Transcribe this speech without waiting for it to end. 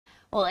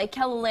Well, a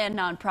Keloland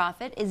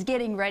nonprofit is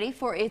getting ready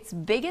for its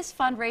biggest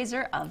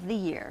fundraiser of the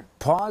year.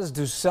 Paws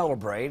to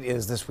Celebrate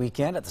is this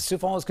weekend at the Sioux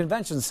Falls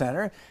Convention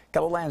Center.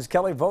 Keloland's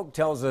Kelly Vogt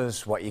tells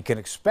us what you can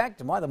expect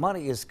and why the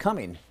money is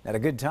coming at a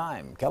good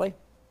time. Kelly?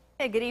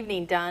 Hey, good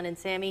evening, Don and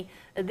Sammy.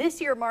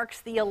 This year marks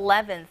the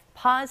 11th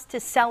Paws to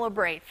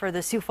Celebrate for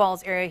the Sioux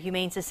Falls Area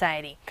Humane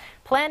Society.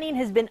 Planning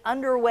has been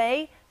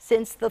underway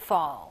since the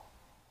fall.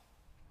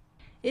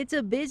 It's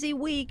a busy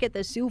week at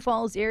the Sioux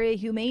Falls Area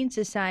Humane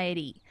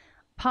Society.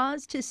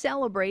 Paws to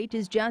Celebrate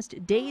is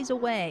just days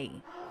away.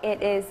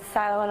 It is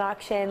silent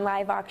auction,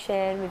 live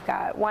auction. We've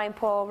got wine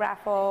pull,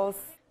 raffles.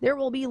 There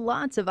will be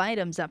lots of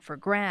items up for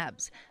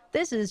grabs.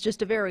 This is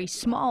just a very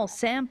small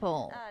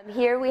sample.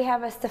 Here we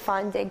have a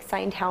Stefan Diggs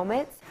signed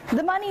helmet.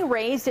 The money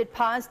raised at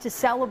Paws to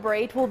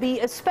Celebrate will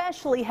be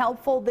especially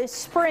helpful this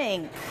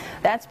spring.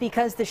 That's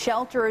because the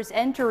shelter is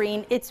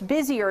entering its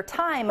busier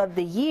time of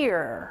the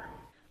year.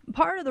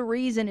 Part of the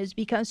reason is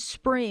because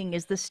spring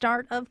is the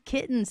start of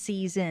kitten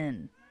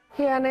season.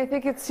 Yeah, and I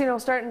think it's,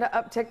 starting to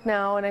uptick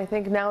now, and I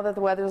think now that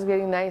the weather's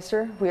getting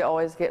nicer, we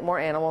always get more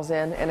animals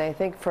in, and I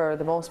think for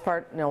the most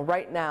part,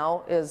 right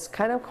now is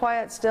kind of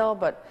quiet still,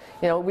 but,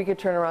 we could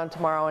turn around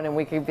tomorrow and then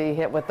we could be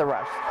hit with the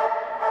rush.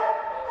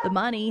 The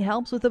money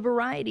helps with a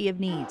variety of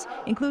needs,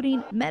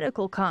 including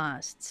medical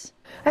costs.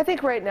 I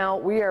think right now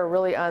we are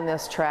really on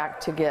this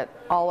track to get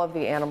all of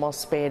the animals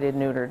spayed and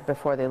neutered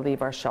before they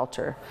leave our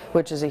shelter,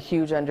 which is a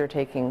huge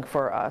undertaking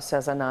for us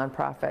as a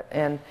nonprofit.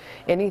 And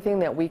anything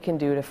that we can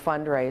do to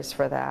fundraise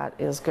for that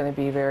is going to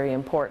be very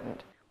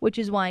important. Which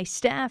is why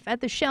staff at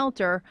the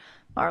shelter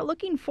are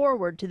looking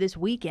forward to this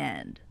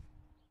weekend.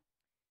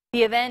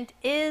 The event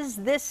is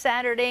this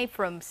Saturday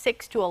from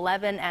 6 to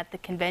 11 at the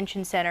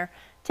Convention Center.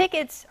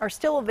 Tickets are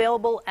still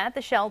available at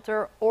the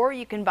shelter, or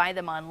you can buy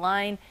them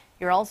online.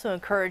 You're also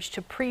encouraged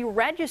to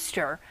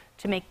pre-register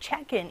to make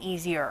check-in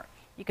easier.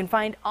 You can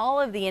find all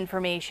of the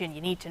information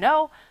you need to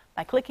know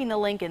by clicking the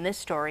link in this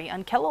story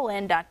on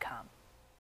Keloland.com.